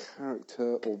book or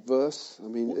character or verse? I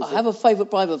mean, I have a favourite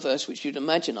Bible verse, which you'd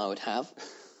imagine I would have.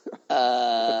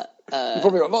 You've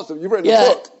probably got lots of them. You've written a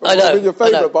book. I know. Your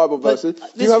favourite Bible verses.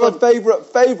 Do you have a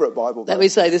favourite Bible verse? Let me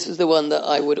say, this is the one that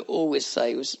I would always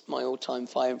say was my all-time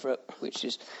favourite, which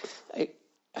is,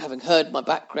 having heard my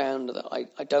background, that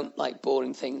I don't like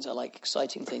boring things, I like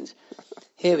exciting things.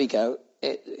 Here we go.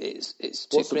 It's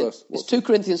 2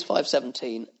 Corinthians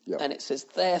 5:17, and it says,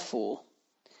 therefore,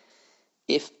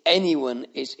 if anyone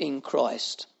is in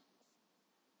Christ,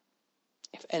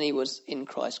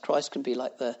 Christ can be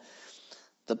like the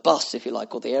bus, if you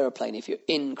like, or the aeroplane. If you're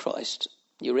in Christ,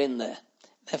 you're in there.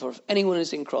 Therefore, if anyone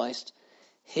is in Christ,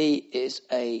 he is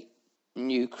a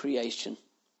new creation.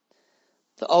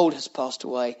 The old has passed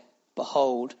away.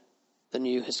 Behold, the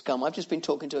new has come. I've just been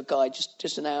talking to a guy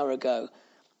just an hour ago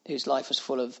whose life was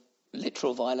full of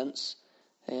literal violence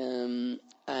and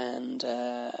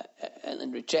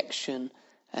rejection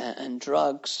and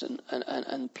drugs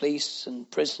and police and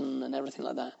prison and everything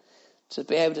like that. To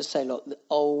be able to say, look, the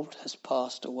old has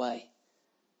passed away.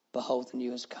 Behold, the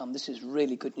new has come. This is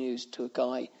really good news to a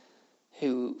guy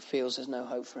who feels there's no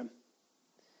hope for him.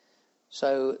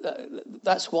 So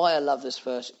that's why I love this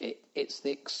verse. It's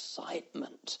the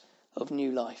excitement of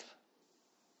new life.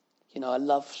 I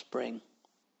love spring.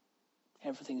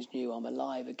 Everything's new. I'm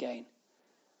alive again.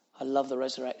 I love the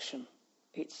resurrection.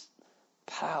 It's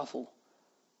powerful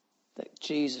that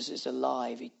Jesus is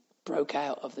alive. He broke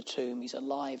out of the tomb. He's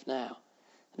alive now.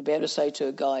 And to be able to say to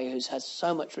a guy who's had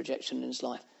so much rejection in his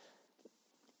life,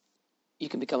 you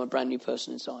can become a brand new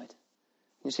person inside.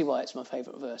 You see why it's my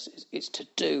favourite verse. It's to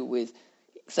do with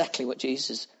exactly what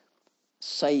Jesus,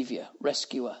 Saviour,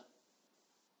 rescuer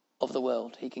of the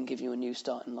world. He can give you a new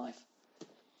start in life.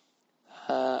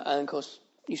 And of course,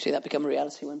 you see that become a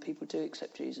reality when people do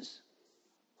accept Jesus.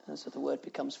 And so the word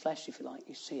becomes flesh, if you like.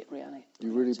 You see it in reality.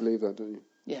 You really believe that, don't you?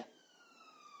 Yeah.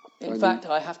 In fact,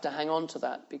 I have to hang on to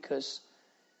that because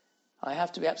I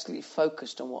have to be absolutely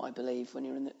focused on what I believe when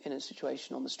you're in a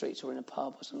situation on the streets or in a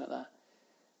pub or something like that.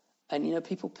 And,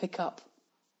 people pick up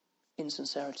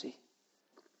insincerity.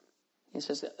 It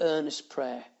says the earnest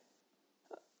prayer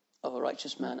of a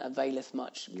righteous man availeth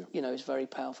much, is very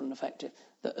powerful and effective.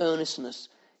 The earnestness,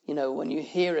 when you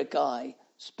hear a guy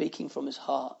speaking from his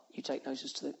heart, you take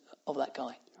notice of that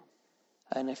guy.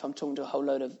 And if I'm talking to a whole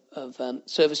load of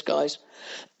service guys,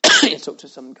 you talk to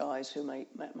some guys who might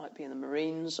be in the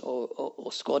Marines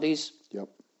or squaddies. Yep.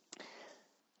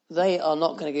 They are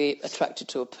not going to get attracted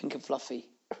to a pink and fluffy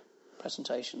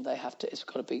presentation. It's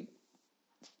got to be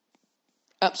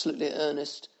absolutely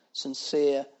earnest,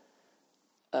 sincere,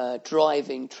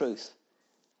 driving truth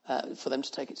for them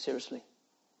to take it seriously.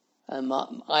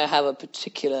 I have a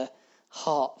particular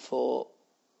heart for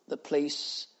the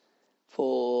police,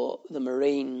 for the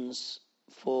Marines,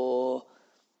 for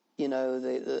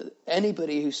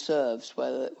anybody who serves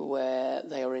where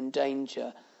they are in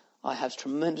danger. I have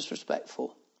tremendous respect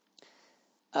for.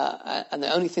 And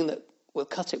the only thing that will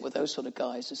cut it with those sort of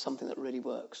guys is something that really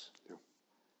works. Yeah.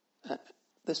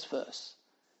 This verse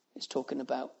is talking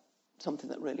about something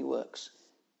that really works.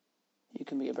 You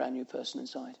can be a brand new person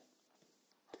inside.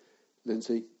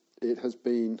 Lindsay, it has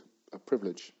been a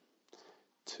privilege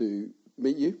to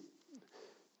meet you,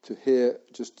 to hear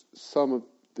just some of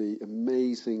the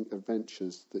amazing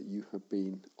adventures that you have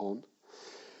been on.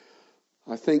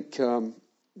 I think,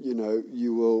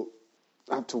 you will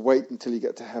have to wait until you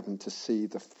get to heaven to see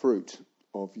the fruit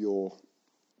of your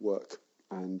work.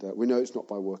 And we know it's not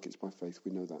by work, it's by faith.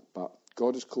 We know that. But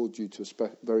God has called you to a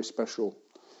very special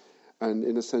and,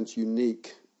 in a sense,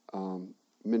 unique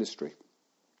ministry,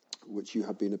 which you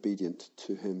have been obedient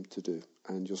to him to do.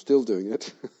 And you're still doing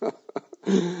it.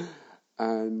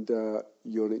 And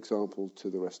you're an example to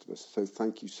the rest of us. So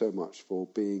thank you so much for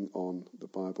being on the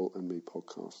Bible and Me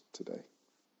podcast today.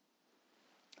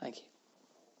 Thank you.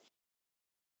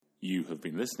 You have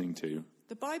been listening to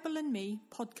The Bible and Me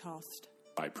podcast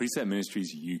by Precept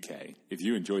Ministries UK. If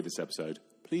you enjoyed this episode,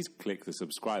 please click the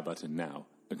subscribe button now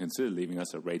and consider leaving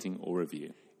us a rating or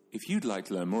review. If you'd like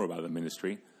to learn more about the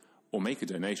ministry or make a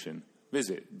donation,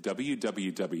 visit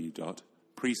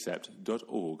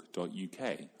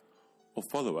www.precept.org.uk or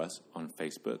follow us on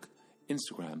Facebook,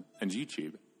 Instagram and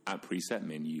YouTube at Precept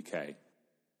Min UK.